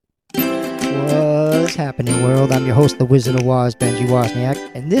What's happening, world? I'm your host, the Wizard of Woz, Benji Wozniak.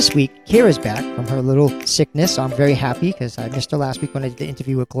 And this week, Kyra's back from her little sickness. So I'm very happy because I missed her last week when I did the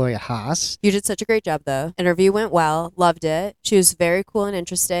interview with Gloria Haas. You did such a great job, though. Interview went well. Loved it. She was very cool and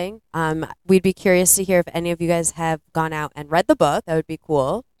interesting. We'd be curious to hear if any of you guys have gone out and read the book. That would be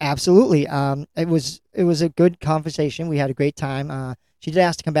cool. Absolutely. It was a good conversation. We had a great time. She did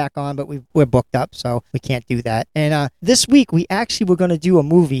ask to come back on, but we're booked up, so we can't do that. And this week, we actually were going to do a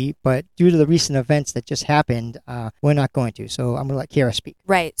movie, but due to the recent events that just happened, we're not going to. So I'm going to let Kyra speak.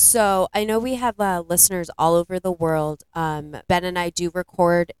 Right. So I know we have listeners all over the world. Ben and I do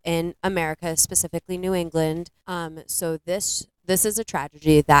record in America, specifically New England. So this is a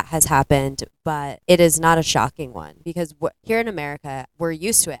tragedy that has happened, but it is not a shocking one because here in America, we're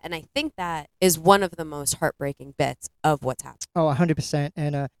used to it. And I think that is one of the most heartbreaking bits of what's happened. Oh, 100%.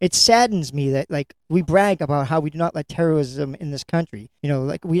 And it saddens me that, like, we brag about how we do not let terrorism in this country. You know,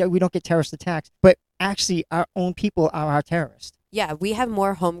 like, we don't get terrorist attacks, but actually our own people are our terrorists. Yeah, we have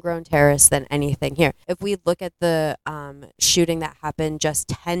more homegrown terrorists than anything here. If we look at the shooting that happened just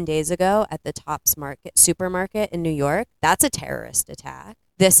 10 days ago at the Tops supermarket in New York, that's a terrorist attack.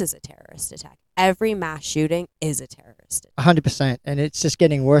 This is a terrorist attack. Every mass shooting is a terrorist attack. 100%, and it's just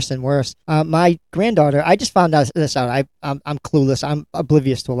getting worse and worse. My granddaughter, I just found this out. I'm clueless. I'm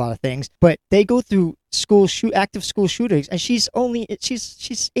oblivious to a lot of things, but they go through active school shootings, and she's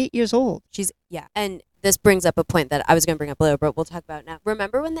 8 years old. And this brings up a point that I was going to bring up later, but we'll talk about it now.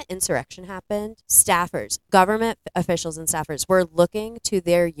 Remember when the insurrection happened? Staffers, government officials and staffers were looking to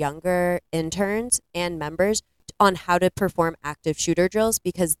their younger interns and members on how to perform active shooter drills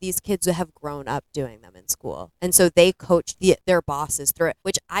because these kids have grown up doing them in school. And so they coach their bosses through it,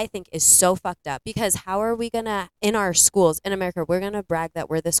 which I think is so fucked up because how are we going to, in our schools in America, we're going to brag that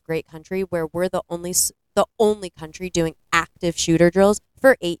we're this great country where we're the only country doing active shooter drills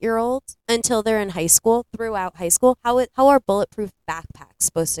for 8-year-olds until they're in high school, throughout high school. How are bulletproof backpacks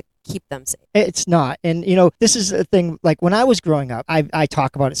supposed to keep them safe? It's not. And, you know, this is a thing, like when I was growing up, I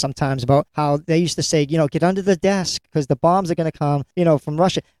talk about it sometimes about how they used to say, you know, get under the desk because the bombs are going to come, you know, from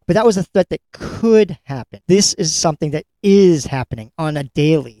Russia. But that was a threat that could happen. This is something that is happening on a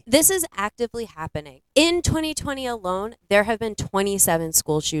daily. This is actively happening. In 2020 alone, there have been 27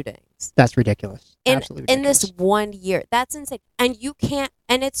 school shootings. That's ridiculous. Absolutely ridiculous. In this 1 year. That's insane. And you can't,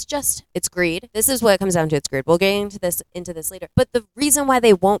 and it's greed. This is what it comes down to. It's greed. We'll get into this later. But the reason why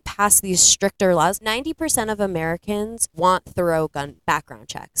they won't pass these stricter laws, 90% of Americans want thorough gun background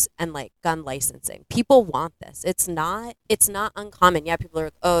checks and like gun licensing. People want this. It's not uncommon. Yeah, people are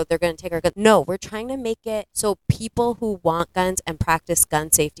like, oh, they're going to take our guns. No, we're trying to make it so people who want guns and practice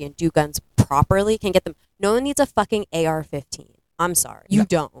gun safety and do guns properly can get them. No one needs a fucking AR-15. I'm sorry. You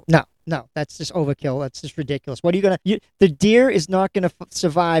don't. No, that's just overkill. That's just ridiculous. What are you going to... The deer is not going to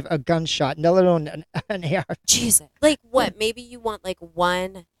survive a gunshot, let alone an AR. Jesus. Like what? Maybe you want like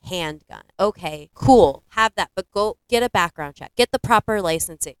one handgun. Okay, cool. Have that. But go get a background check. Get the proper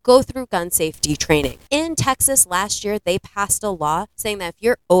licensing. Go through gun safety training. In Texas last year, they passed a law saying that if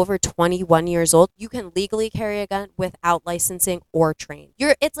you're over 21 years old, you can legally carry a gun without licensing or train.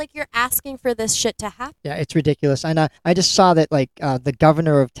 It's like you're asking for this shit to happen. Yeah, it's ridiculous. And I just saw that like the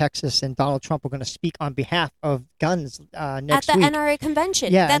governor of Texas and Donald Trump are going to speak on behalf of guns next week. At the NRA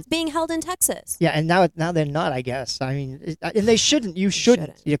convention. Yeah, that's being held in Texas. Yeah, and now they're not, I guess. I mean, and they shouldn't. You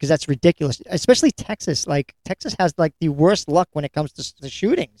shouldn't. Because that's ridiculous. Especially Texas. Like, Texas has like the worst luck when it comes to the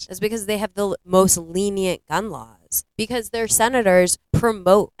shootings. It's because they have the most lenient gun laws. Because their senators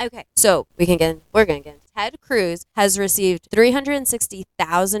promote. Okay, so we're going to get in. Ted Cruz has received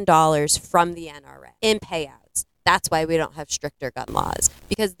 $360,000 from the NRA in payouts. That's why we don't have stricter gun laws.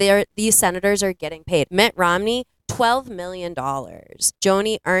 Because these senators are getting paid. Mitt Romney, $12 million.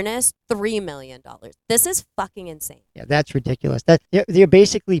 Joni Ernest, $3 million. This is fucking insane. Yeah, that's ridiculous. They're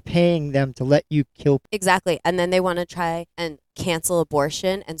basically paying them to let you kill. Exactly. And then they want to try and cancel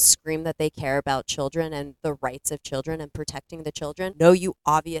abortion and scream that they care about children and the rights of children and protecting the children. No, you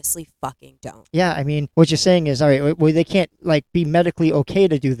obviously fucking don't. Yeah, I mean, what you're saying is, all right, well, they can't like be medically okay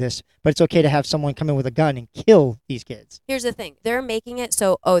to do this, but it's okay to have someone come in with a gun and kill these kids. Here's the thing. They're making it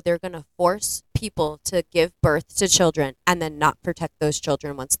so, they're going to force people to give birth to children and then not protect those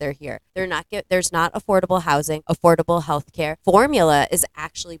children once they're here. There's not affordable housing, affordable health care. Formula is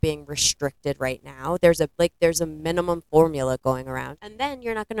actually being restricted right now. There's a minimum formula going around. And then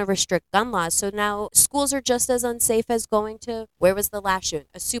you're not going to restrict gun laws. So now schools are just as unsafe as going to, where was the last shooting?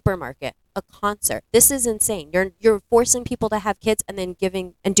 A supermarket. a concert. This is insane. You're forcing people to have kids and then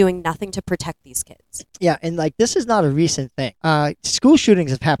giving and doing nothing to protect these kids. Yeah, and like this is not a recent thing. School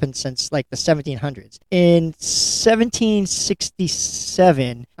shootings have happened since like the 1700s. In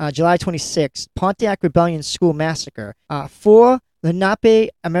 1767, July 26th, Pontiac Rebellion School Massacre. Four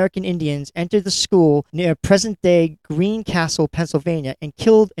Lenape American Indians entered the school near present-day Greencastle, Pennsylvania, and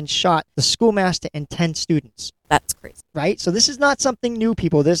killed and shot the schoolmaster and 10 students. That's crazy. Right? So this is not something new,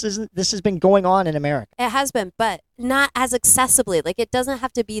 people. This has been going on in America. It has been, but not as accessibly. Like, it doesn't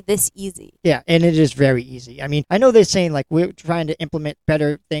have to be this easy. Yeah, and it is very easy. I mean, I know they're saying, like, we're trying to implement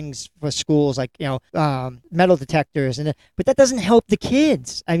better things for schools, like, metal detectors, but that doesn't help the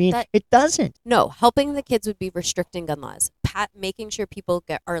kids. I mean, it doesn't. No, helping the kids would be restricting gun laws, making sure people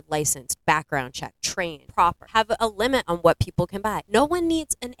are licensed, background check, trained, proper, have a limit on what people can buy. No one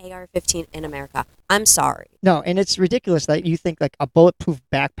needs an AR-15 in America. I'm sorry. No, and it's ridiculous that you think like a bulletproof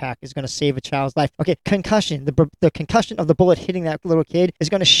backpack is going to save a child's life. Okay, concussion. The concussion of the bullet hitting that little kid is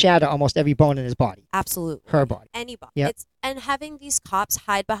going to shatter almost every bone in his body. Absolutely. Her body. Anybody. Yep. And having these cops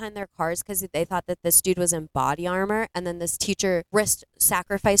hide behind their cars because they thought that this dude was in body armor, and then this teacher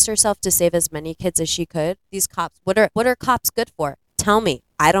sacrificed herself to save as many kids as she could. These cops, what are cops good for? Tell me.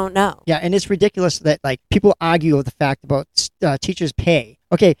 I don't know. Yeah, and it's ridiculous that like people argue over the fact about teachers' pay.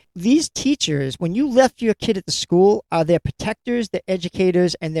 Okay, these teachers, when you left your kid at the school, are their protectors, their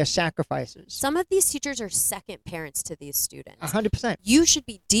educators, and their sacrificers. Some of these teachers are second parents to these students. 100%. We should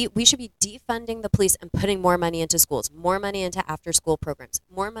be defunding the police and putting more money into schools, more money into after-school programs,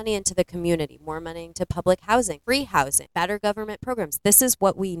 more money into the community, more money into public housing, free housing, better government programs. This is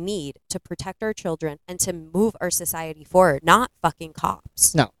what we need to protect our children and to move our society forward, not fucking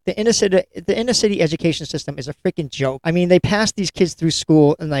cops. No, the inner city education system is a freaking joke. I mean, they pass these kids through school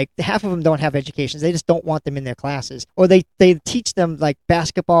and like half of them don't have educations. They just don't want them in their classes. Or they teach them like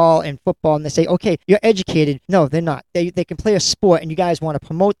basketball and football and they say, okay, you're educated. No, they're not. They can play a sport and you guys want to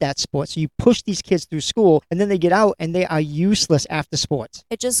promote that sport. So you push these kids through school and then they get out and they are useless after sports.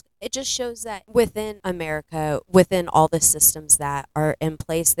 It just shows that within America, within all the systems that are in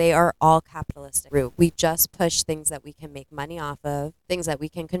place, they are all capitalistic. We just push things that we can make money off of, things that we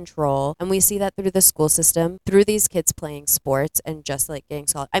can control. And we see that through the school system, through these kids playing sports and just like getting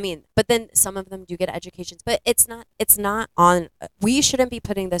solid. I mean, but then some of them do get educations, but it's not on, we shouldn't be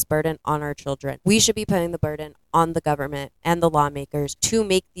putting this burden on our children. We should be putting the burden on the government and the lawmakers to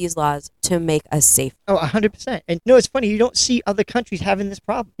make these laws to make us safe. Oh, 100%. And no, it's funny. You don't see other countries having this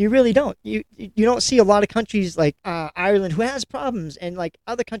problem. You really don't. You don't see a lot of countries like Ireland who has problems and like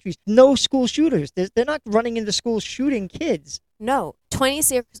other countries, no school shooters. They're not running into schools shooting kids. No.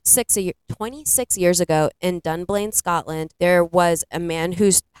 26 years ago in Dunblane, Scotland, there was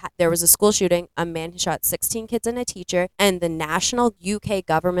a school shooting, a man who shot 16 kids and a teacher, and the national UK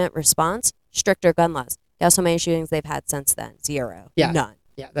government response, stricter gun laws. Guess how many shootings they've had since then? Zero. Yeah. None.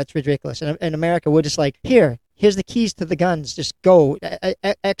 Yeah, that's ridiculous. And in America, we're just like, here's the keys to the guns. Just go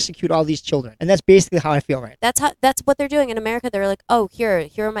execute all these children. And that's basically how I feel right now. That's what they're doing in America. They're like, oh, here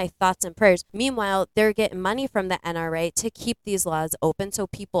are my thoughts and prayers. Meanwhile, they're getting money from the NRA to keep these laws open so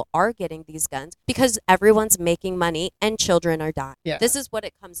people are getting these guns because everyone's making money and children are dying. Yeah. This is what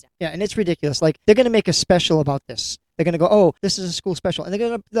it comes down. Yeah, and it's ridiculous. Like, they're going to make a special about this. They're going to go, oh, this is a school special. And they're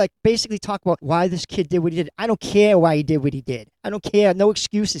going to like basically talk about why this kid did what he did. I don't care why he did what he did. I don't care. No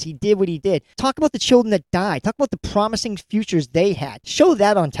excuses. He did what he did. Talk about the children that died. Talk about the promising futures they had. Show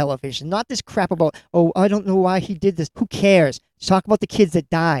that on television. Not this crap about, oh, I don't know why he did this. Who cares? Just talk about the kids that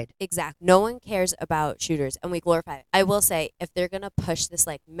died. Exactly. No one cares about shooters, and we glorify it. I will say, if they're going to push this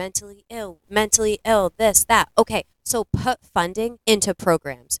like mentally ill, this, that, okay, so put funding into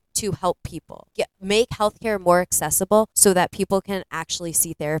programs to help people. Make healthcare more accessible so that people can actually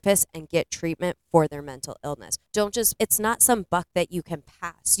see therapists and get treatment for their mental illness. Don't just, it's not some buck that you can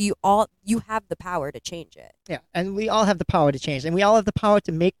pass. You have the power to change it. Yeah, and we all have the power to change, and we all have the power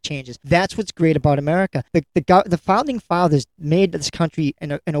to make changes. That's what's great about America. The founding fathers made this country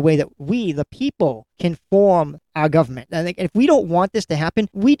in a way that we, the people, can form our government. And if we don't want this to happen,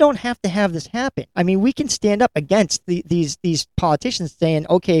 we don't have to have this happen. I mean, we can stand up against these politicians saying,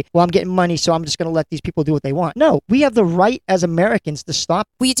 okay, well, I'm getting money, so I'm just going to let these people do what they want. No, we have the right as Americans to stop.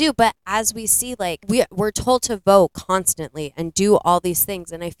 We do, but as we see, like, we're told to vote constantly and do all these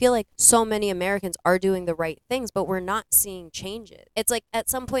things. And I feel like so many Americans are doing the right things, but we're not seeing changes. It's like at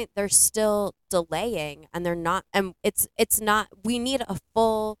some point they're still delaying and they're not, and it's not, we need a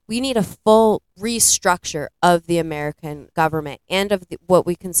full restructure of the American government and of what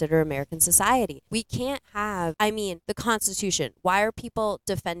we consider American society. We can't have, the Constitution. Why are people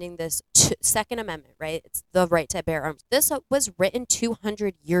defending this Second Amendment, right? It's the right to bear arms. This was written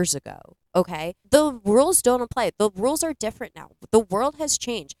 200 years ago. okay? The rules don't apply. The rules are different now. The world has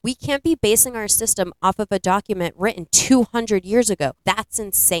changed. We can't be basing our system off of a document written 200 years ago. That's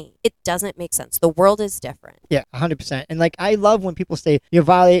insane. It doesn't make sense. The world is different. Yeah, 100%. And like, I love when people say you're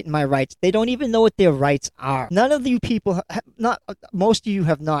violating my rights. They don't even know what their rights are. None of you people, not most of you,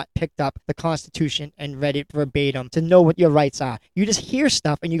 have not picked up the Constitution and read it verbatim to know what your rights are. You just hear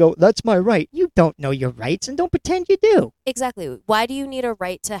stuff and you go, "That's my right." You don't know your rights, and don't pretend you do. Exactly. Why do you need a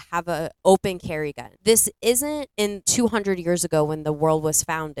right to have a open carry gun? This isn't in 200 years ago when the world was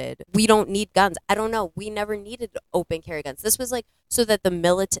founded. We don't need guns. I don't know. We never needed open carry guns. This was like so that the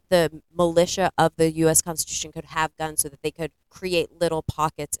militia of the U.S. Constitution could have guns so that they could create little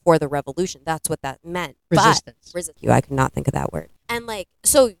pockets for the revolution. That's what that meant. Resistance. I could not think of that word. And like,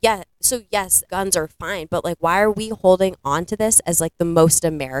 so yes, guns are fine, but like, why are we holding on to this as like the most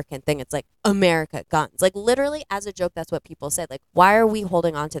American thing? It's like, America, guns. Like, literally, as a joke, that's what people say. Like, why are we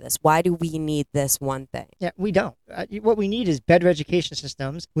holding on to this? Why do we need this one thing? Yeah, we don't. What we need is better education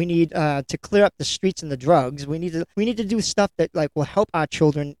systems. We need to clear up the streets and the drugs. We need to do stuff that like will help our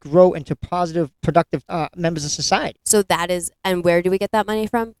children grow into positive, productive members of society. So that is, and where do we get that money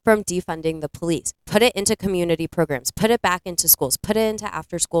from? From defunding the police. Put it into community programs. Put it back into schools. Put it into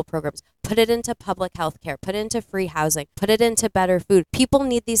after-school programs. Put it into public health care. Put it into free housing. Put it into better food. People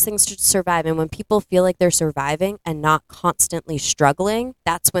need these things to survive. And when people feel like they're surviving and not constantly struggling,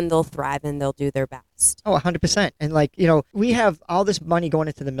 that's when they'll thrive and they'll do their best. Oh, 100%. And like, we have all this money going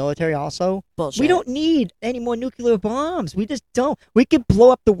into the military also. Bullshit. We don't need any more nuclear bombs. We just don't. We could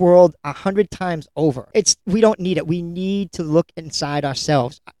blow up the world 100 times over. We don't need it. We need to look inside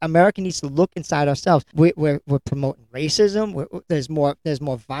ourselves. America needs to look inside ourselves. We're promoting racism. There's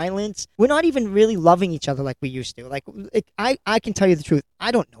more violence. We're not even really loving each other like we used to. Like I can tell you the truth.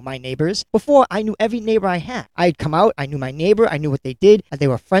 I don't know my neighbors. Before, I knew every neighbor I had. I'd come out. I knew my neighbor. I knew what they did. They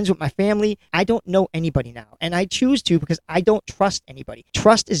were friends with my family. I don't know anybody now. And I choose to because I don't trust anybody.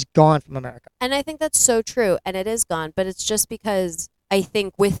 Trust is gone from America. And I think that's so true. And it is gone. But it's just because I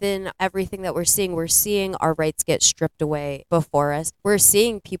think within everything that we're seeing our rights get stripped away before us. We're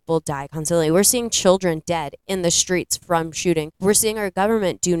seeing people die constantly. We're seeing children dead in the streets from shooting. We're seeing our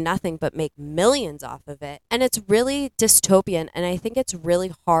government do nothing but make millions off of it. And it's really dystopian. And I think it's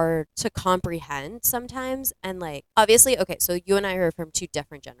really hard to comprehend sometimes. And like, obviously, okay, so you and I are from two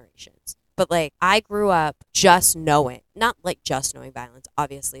different generations. But like, I grew up just knowing, not like just knowing violence.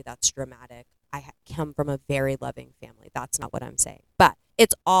 Obviously, that's dramatic. I come from a very loving family. That's not what I'm saying. But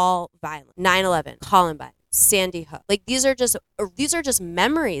it's all violent. 9/11, Columbine, Sandy Hook. Like, these are just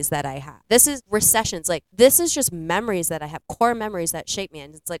memories that I have. This is recessions. Like, this is just memories that I have, core memories that shape me.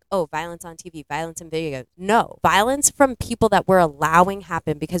 And it's like, oh, violence on TV, violence in video games. No, violence from people that we're allowing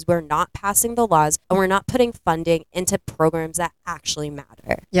happen because we're not passing the laws and we're not putting funding into programs that actually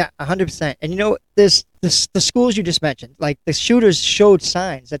matter. Yeah, 100%. And the schools you just mentioned, like the shooters showed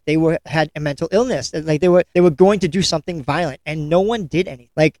signs that they had a mental illness, that, like they were going to do something violent, and no one did anything.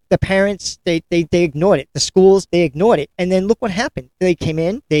 Like the parents, they ignored it. The schools, they ignored it, and then look what happened. They came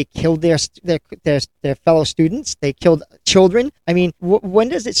in, they killed their fellow students, they killed children. I mean, when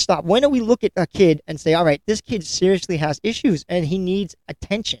does it stop? When do we look at a kid and say, all right, this kid seriously has issues and he needs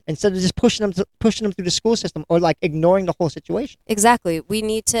attention, instead of just pushing them through the school system or like ignoring the whole situation? Exactly. We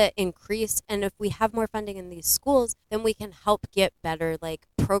need to increase, and if we have more funding in these schools, then we can help get better like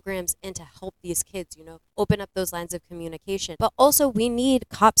programs in to help these kids, open up those lines of communication. But also we need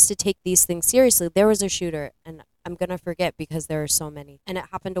cops to take these things seriously. There was a shooter, and I'm going to forget because there are so many, and it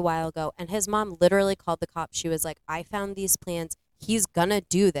happened a while ago, and his mom literally called the cops. She was like, I found these plans. He's gonna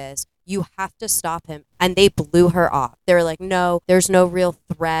do this. You have to stop him. And they blew her off. They were like, no, there's no real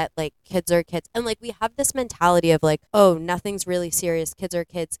threat. Like, kids are kids. And like, we have this mentality of like, oh, nothing's really serious. Kids are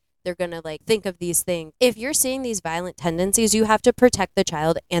kids. They're going to like think of these things. If you're seeing these violent tendencies, you have to protect the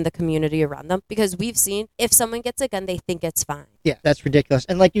child and the community around them, because we've seen if someone gets a gun, they think it's fine. Yeah, that's ridiculous.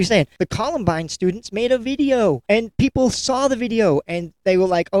 And like you're saying, the Columbine students made a video and people saw the video and they were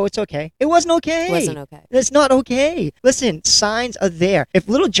like, oh, it's okay. It wasn't okay. It wasn't okay. It's not okay. Listen, signs are there. If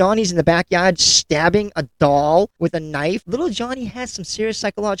little Johnny's in the backyard stabbing a doll with a knife, little Johnny has some serious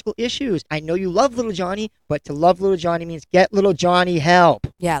psychological issues. I know you love little Johnny, but to love little Johnny means get little Johnny help.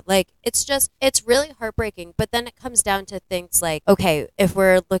 Yeah, like it's really heartbreaking. But then it comes down to things like, okay, if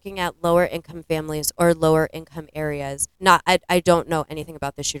we're looking at lower income families or lower income areas, I don't know anything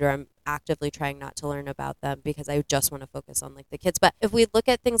about the shooter. actively trying not to learn about them because I just want to focus on like the kids. But if we look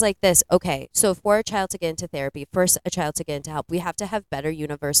at things like this, okay, so for a child to get into therapy, for a child to get into help, we have to have better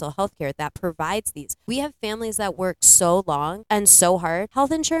universal health care that provides these. We have families that work so long and so hard.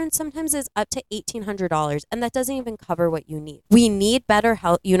 Health insurance sometimes is up to $1,800, and that doesn't even cover what you need. We need better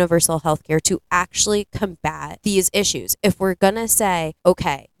universal health care to actually combat these issues. If we're going to say,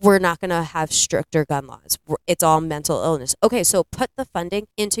 okay, we're not going to have stricter gun laws, it's all mental illness. Okay, so put the funding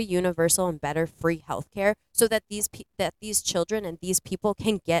into universal and better free health care so that these children and these people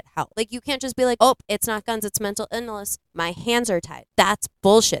can get help. Like, you can't just be like, oh, it's not guns, it's mental illness, my hands are tied. That's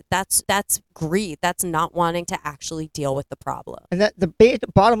bullshit. That's greed. That's not wanting to actually deal with the problem. And that the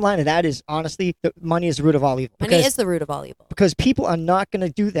bottom line of that is, honestly, the money is the root of all evil. Money is the root of all evil. Because people are not going to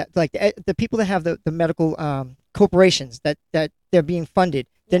do that. Like the people that have the medical corporations that they're being funded,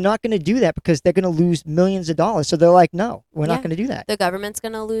 they're not going to do that because they're going to lose millions of dollars. So they're like, no, we're not going to do that. The government's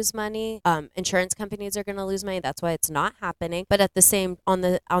going to lose money. Insurance companies are going to lose money. That's why it's not happening. But at the same, on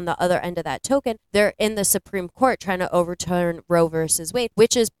the other end of that token, they're in the Supreme Court trying to overturn Roe versus Wade,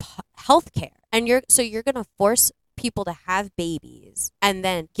 which is health care. And you're going to force people to have babies and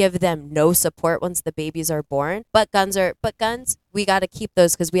then give them no support once the babies are born. But guns, we got to keep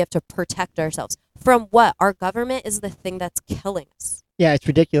those because we have to protect ourselves. From what? Our government is the thing that's killing us. Yeah, it's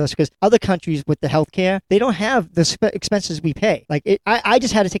ridiculous because other countries with the healthcare, they don't have the expenses we pay. Like, I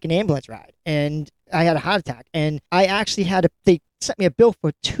just had to take an ambulance ride and I had a heart attack, and I actually they sent me a bill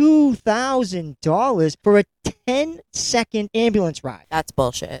for $2,000 for a 10-second ambulance ride. That's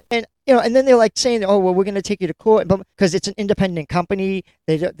bullshit. And and then they're like saying, oh, well, we're going to take you to court, but because it's an independent company,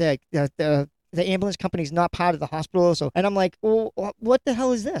 the ambulance company is not part of the hospital. And I'm like, well, what the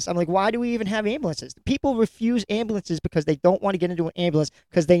hell is this? I'm like, why do we even have ambulances? People refuse ambulances because they don't want to get into an ambulance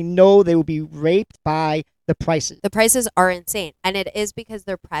because they know they will be raped by the prices. The prices are insane. And it is because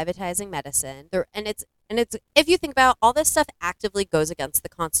they're privatizing medicine. It's if you think about all this stuff actively goes against the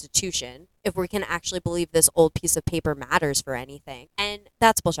Constitution, if we can actually believe this old piece of paper matters for anything. And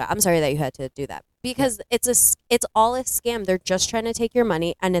that's bullshit. I'm sorry that you had to do that because it's all a scam. They're just trying to take your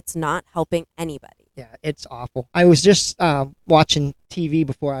money and it's not helping anybody. Yeah, it's awful. I was just watching TV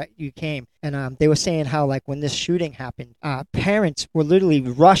before you came, and they were saying how, like, when this shooting happened, parents were literally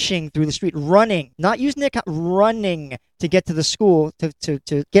rushing through the street, running, not using their car, running to get to the school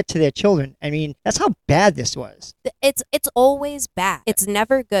to get to their children. I mean, that's how bad this was. It's always bad. It's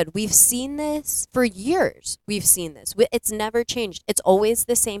never good. We've seen this for years. We've seen this. It's never changed. It's always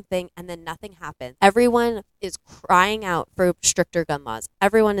the same thing, and then nothing happens. Everyone is crying out for stricter gun laws.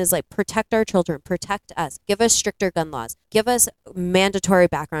 Everyone is like, protect our children, protect us, give us stricter gun laws, give us mandatory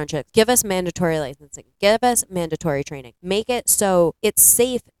background checks, give us mandatory licensing, give us mandatory training, make it so it's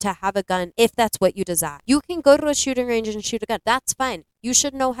safe to have a gun if that's what you desire. You can go to a shooting range and shoot a gun. That's fine. You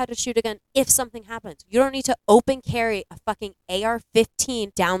should know how to shoot a gun if something happens. You don't need to open carry a fucking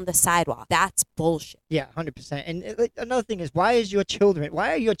AR-15 down the sidewalk. That's bullshit. Yeah, 100%. And another thing is, why are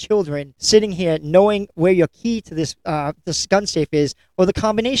your children sitting here knowing where your key to this gun safe is, or the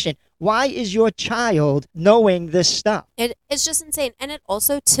combination? Why is your child knowing this stuff? It's just insane. And it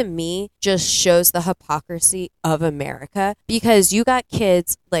also, to me, just shows the hypocrisy of America, because you got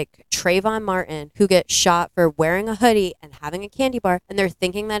kids like Trayvon Martin who get shot for wearing a hoodie and having a candy bar, and they're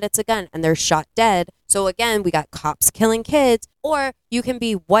thinking that it's a gun, and they're shot dead. So again, we got cops killing kids. Or you can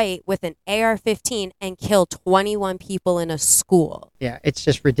be white with an AR-15 and kill 21 people in a school. Yeah, it's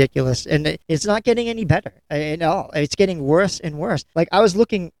just ridiculous. And it's not getting any better at all. It's getting worse and worse. Like, I was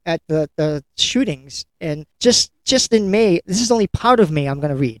looking at the shootings, and just in May, this is only part of May I'm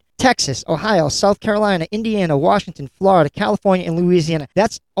going to read. Texas, Ohio, South Carolina, Indiana, Washington, Florida, California, and Louisiana.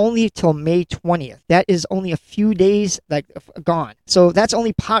 That's only till May 20th. That is only a few days gone. So that's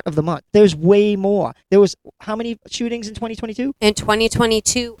only part of the month. There's way more. There was how many shootings in 2022? In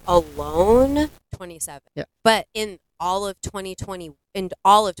 2022 alone, 27. Yeah. But in all of 2020, in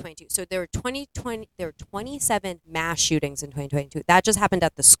all of 22. So there were 27 mass shootings in 2022. That just happened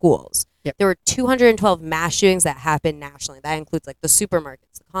at the schools. Yep. There were 212 mass shootings that happened nationally. That includes like the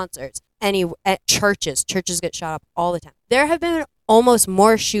supermarkets, the concerts, at churches. Churches get shot up all the time. There have been almost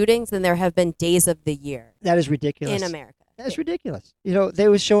more shootings than there have been days of the year. That is ridiculous. In America. That's ridiculous. They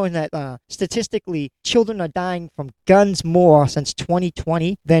were showing that statistically, children are dying from guns more since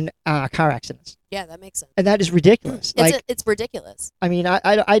 2020 than car accidents. Yeah, that makes sense. And that is ridiculous. It's ridiculous. I mean,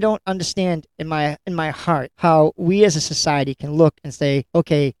 I don't understand in my heart how we as a society can look and say,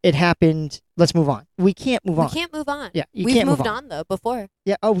 okay, it happened, let's move on. We can't move on. We can't move on. Yeah, We've moved on though before.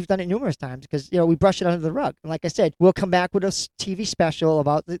 Yeah, we've done it numerous times because we brush it under the rug. And like I said, we'll come back with a TV special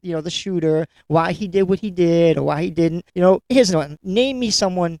about the shooter, why he did what he did or why he didn't. Here's the one. Name me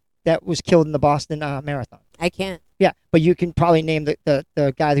someone that was killed in the Boston Marathon? I can't. Yeah, but you can probably name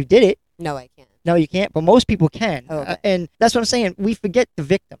the guy who did it. No, I can't. No, you can't, but most people can. Okay. And that's what I'm saying. We forget the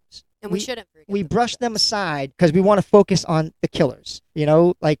victims. And we shouldn't forget. We brush them aside because we want to focus on the killers,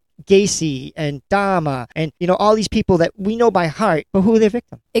 like Gacy and Dahmer and, all these people that we know by heart, but who are their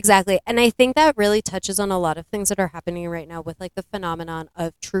victims? Exactly. And I think that really touches on a lot of things that are happening right now with like the phenomenon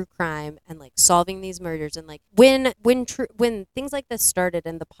of true crime and like solving these murders. And like when things like this started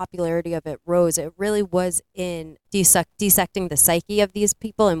and the popularity of it rose, it really was in dissecting the psyche of these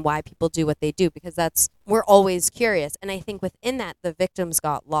people and why people do what they do, because we're always curious. And I think within that, the victims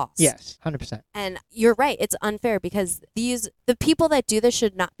got lost. Yes, 100%. And you're right. It's unfair because the people that do this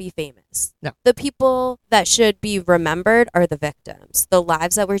should not be famous. No. The people that should be remembered are the victims, the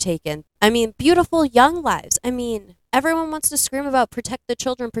lives that were taken. I mean, beautiful young lives. I mean, everyone wants to scream about protect the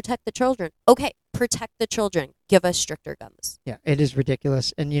children, protect the children. Okay, protect the children. Give us stricter guns. Yeah, it is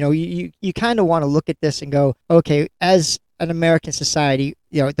ridiculous. And, you kind of want to look at this and go, okay, as an American society,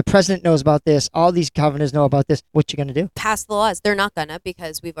 the president knows about this. All these governors know about this. What you going to do? Pass the laws. They're not gonna,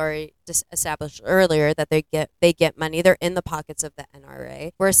 because we've already established earlier that they get money. They're in the pockets of the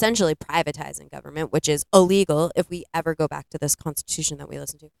NRA. We're essentially privatizing government, which is illegal if we ever go back to this constitution that we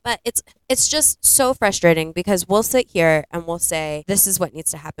listen to. But it's just so frustrating because we'll sit here and we'll say this is what needs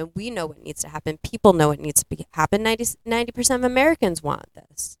to happen. We know what needs to happen. People know what needs to happen. 90% of Americans want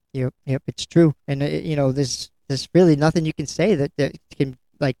this. Yep, it's true. And there's really nothing you can say that can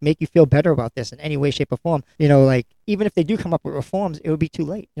make you feel better about this in any way, shape, or form. Even if they do come up with reforms, it would be too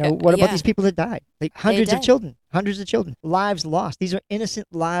late. What about these people that died? Hundreds of children, lives lost. These are innocent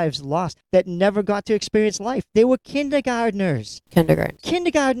lives lost that never got to experience life. They were kindergartners.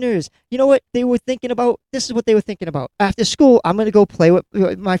 You know what they were thinking about? This is what they were thinking about. After school, I'm going to go play with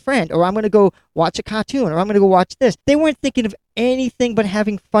my friend, or I'm going to go watch a cartoon, or I'm going to go watch this. They weren't thinking of anything but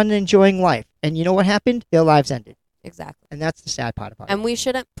having fun and enjoying life. And you know what happened? Their lives ended. Exactly. And that's the sad part about it. And we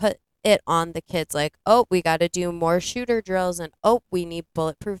shouldn't put it on the kids like, oh, we got to do more shooter drills, and oh, we need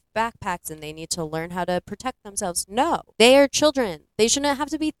bulletproof backpacks, and they need to learn how to protect themselves. No, they are children. They shouldn't have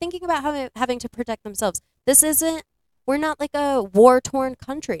to be thinking about having to protect themselves. We're not like a war-torn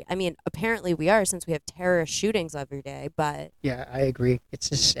country. I mean, apparently we are, since we have terrorist shootings every day, but... Yeah, I agree. It's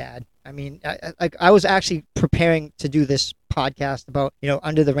just sad. I mean, I was actually preparing to do this podcast about,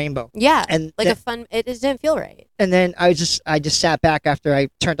 Under the Rainbow. Yeah, and it didn't feel right. And then I just sat back after I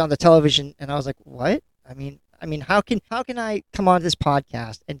turned on the television, and I was like, what? I mean, how can I come on this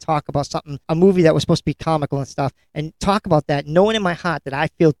podcast and talk about a movie that was supposed to be comical and stuff, and talk about that, knowing in my heart that I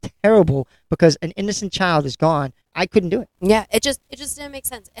feel terrible because an innocent child is gone? I couldn't do it. Yeah, it just didn't make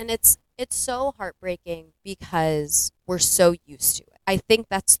sense, and it's so heartbreaking because we're so used to it. I think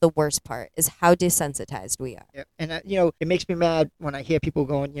that's the worst part, is how desensitized we are. Yeah. And it makes me mad when I hear people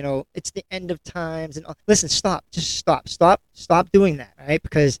going, it's the end of times, and listen, just stop doing that, right?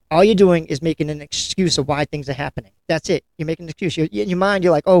 Because all you're doing is making an excuse of why things are happening. That's it. You're making an excuse. In your mind,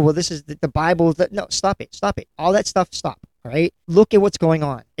 you're like, oh, well, this is the Bible. No, stop it. All that stuff, stop. All right? Look at what's going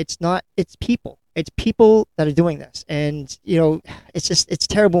on. It's people. It's people that are doing this, and it's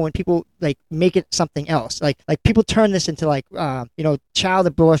terrible when people make it something else. Like people turn this into child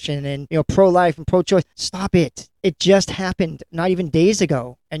abortion and pro-life and pro-choice. Stop it! It just happened not even days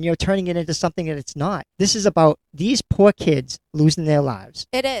ago, and you're turning it into something that it's not. This is about these poor kids losing their lives.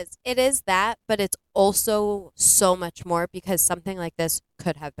 It is that, but it's also so much more, because something like this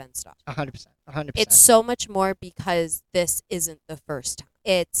could have been stopped. 100%. It's so much more because this isn't the first time.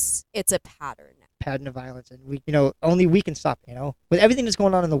 It's a pattern of violence, and we only we can stop it. With everything that's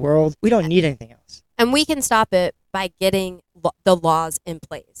going on in the world, we don't need anything else, and we can stop it by getting the laws in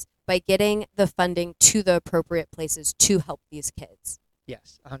place, by getting the funding to the appropriate places to help these kids.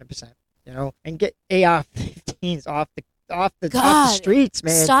 Yes, 100%. And get AR-15s off the streets,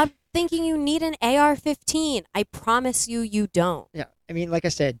 man. Stop thinking you need an AR-15. I promise you don't. Yeah. I mean, like I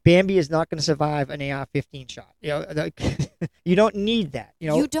said, Bambi is not going to survive an AR-15 shot. You don't need that.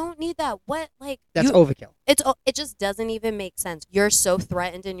 You don't need that. What, that's overkill. It just doesn't even make sense. You're so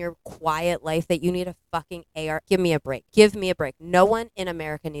threatened in your quiet life that you need a fucking AR. Give me a break. No one in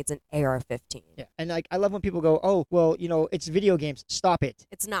America needs an AR-15. Yeah, and I love when people go, oh, well, it's video games. Stop it.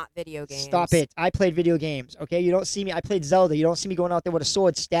 It's not video games. Stop it. I played video games. Okay, you don't see me. I played Zelda. You don't see me going out there with a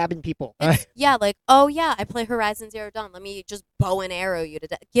sword stabbing people. Yeah, I play Horizon Zero Dawn. Let me just bow and arrow you to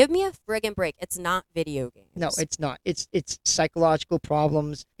death. Give me a friggin' break. It's not video games. No, it's not. It's psychological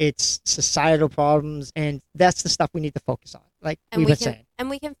problems. It's societal problems, and that's the stuff we need to focus on. We've been saying. And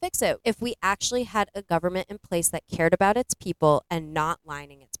we can fix it if we actually had a government in place that cared about its people and not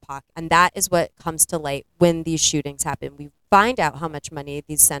lining its pocket. And that is what comes to light when these shootings happen. We find out how much money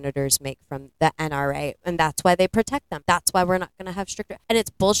these senators make from the NRA, and that's why they protect them. That's why we're not going to have stricter. And it's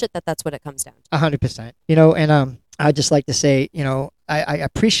bullshit that that's what it comes down to. 100%. And I'd just like to say, I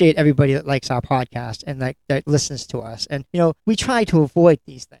appreciate everybody that likes our podcast and that listens to us. And, we try to avoid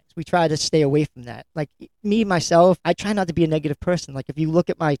these things. We try to stay away from that. Like me, myself, I try not to be a negative person. Like if you look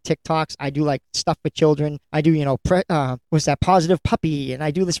at my TikToks, I do like stuff for children. I do, what's that, positive puppy. And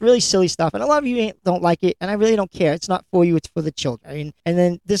I do this really silly stuff. And a lot of you don't like it. And I really don't care. It's not for you. It's for the children. I mean, and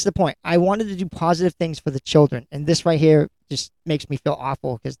then this is the point. I wanted to do positive things for the children. And this right here just makes me feel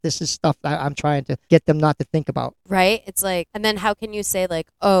awful because this is stuff that I'm trying to get them not to think about. Right? It's like, and then how can you say like,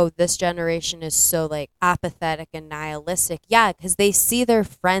 oh, this generation is so like apathetic and nihilistic? Yeah, because they see their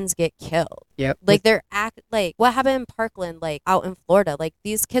friends get killed. Yep. Like like what happened in Parkland, like out in Florida? Like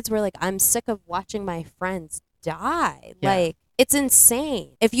these kids were like, I'm sick of watching my friends die. Yeah. Like it's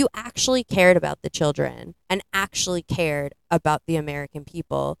insane. If you actually cared about the children and actually cared about the American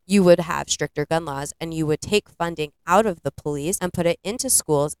people, you would have stricter gun laws and you would take funding out of the police and put it into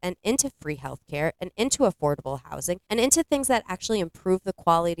schools and into free healthcare and into affordable housing and into things that actually improve the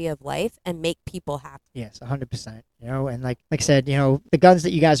quality of life and make people happy. Yes, 100%. And like I said, the guns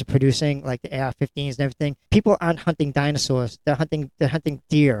that you guys are producing, like the AR-15s and everything, people aren't hunting dinosaurs. They're hunting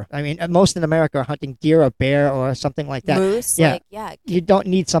deer. I mean, most in America are hunting deer or bear or something like that. Moose. Yeah. Yeah. You don't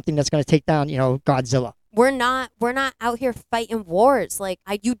need something that's going to take down, Godzilla. We're not out here fighting wars. Like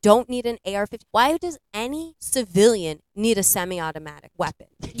you don't need an AR-15. Why does any civilian need a semi-automatic weapon?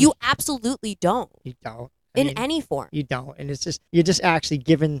 You absolutely don't. You don't. In any form. You don't. And it's just, you're just actually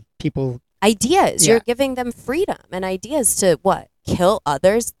giving people ideas. Yeah. You're giving them freedom and ideas to what? Kill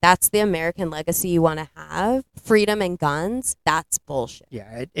others? That's the American legacy you want to have? Freedom and guns? That's bullshit.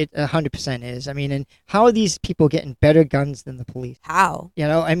 Yeah, it 100% is. I mean, and how are these people getting better guns than the police? How?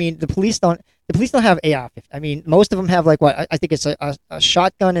 I mean, the police don't have AR-15. I mean, most of them have like what? I think it's a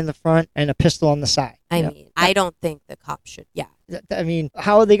shotgun in the front and a pistol on the side. I mean, I don't think the cops should. Yeah. I mean,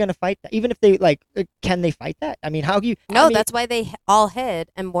 how are they going to fight that? Even if they can they fight that? I mean, how do you? No, that's why they all hid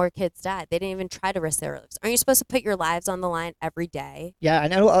and more kids died. They didn't even try to risk their lives. Aren't you supposed to put your lives on the line every day? Yeah, I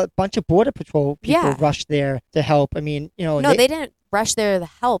know a bunch of Border Patrol people rushed there to help. I mean, No, they didn't rush there to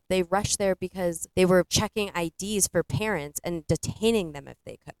help. They rushed there because they were checking IDs for parents and detaining them if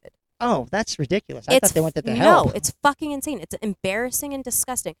they could. Oh, that's ridiculous. I thought they went there to help. No, it's fucking insane. It's embarrassing and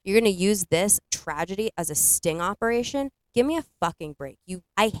disgusting. You're going to use this tragedy as a sting operation? Give me a fucking break.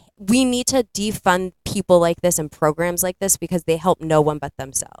 We need to defund people like this and programs like this because they help no one but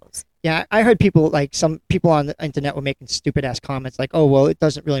themselves. Yeah, I heard some people on the internet were making stupid ass comments like, oh, well, it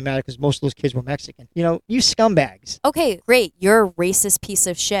doesn't really matter because most of those kids were Mexican. You scumbags. Okay, great. You're a racist piece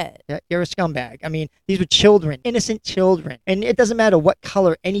of shit. Yeah, you're a scumbag. I mean, these were children, innocent children. And it doesn't matter what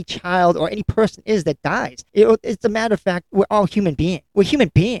color any child or any person is that dies. It's a matter of fact, we're all human beings. We're human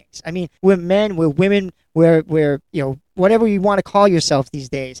beings. I mean, we're men, we're women, we're whatever you want to call yourself these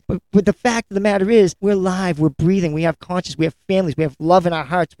days. But the fact of the matter is, we're alive, we're breathing, we have conscience, we have families, we have love in our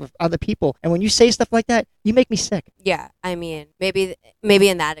hearts with other people. And when you say stuff like that, you make me sick. Yeah, I mean, maybe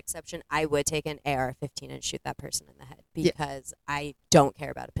in that exception, I would take an AR-15 and shoot that person in the head because I don't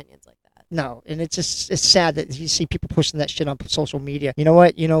care about opinions like that. No, and it's sad that you see people pushing that shit on social media. You know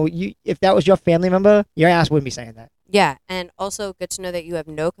what? If that was your family member, your ass wouldn't be saying that. Yeah, and also good to know that you have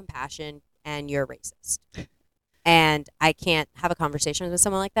no compassion and you're racist. And I can't have a conversation with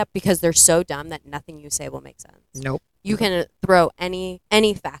someone like that because they're so dumb that nothing you say will make sense. Nope. You can throw any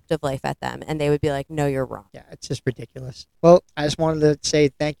fact of life at them and they would be like, no, you're wrong. Yeah, it's just ridiculous. Well, I just wanted to say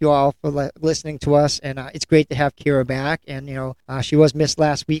thank you all for listening to us. And it's great to have Kyra back. And, she was missed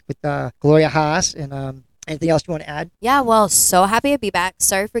last week with Gloria Haas. And anything else you want to add? Yeah, well, so happy to be back.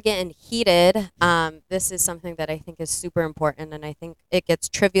 Sorry for getting heated. This is something that I think is super important. And I think it gets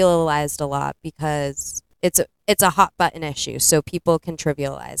trivialized a lot because it's a hot button issue, so people can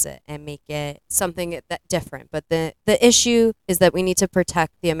trivialize it and make it something that different. But the issue is that we need to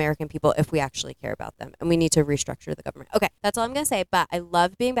protect the American people if we actually care about them, and we need to restructure the government. Okay, that's all I'm gonna say. But I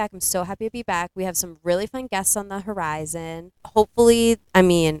love being back. I'm so happy to be back. We have some really fun guests on the horizon. Hopefully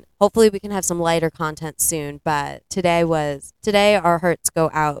we can have some lighter content soon. But today our hearts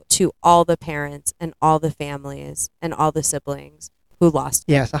go out to all the parents and all the families and all the siblings who lost.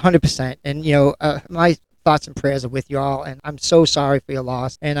 Yes, 100%. And my thoughts and prayers are with you all, and I'm so sorry for your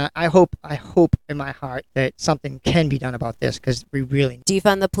loss. And I hope in my heart that something can be done about this because we really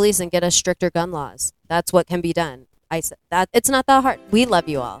defund the police and get us stricter gun laws. That's what can be done. I said that it's not that hard. We love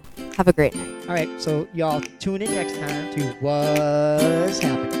you all. Have a great night. All right, so y'all tune in next time to What's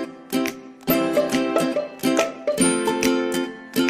Happening.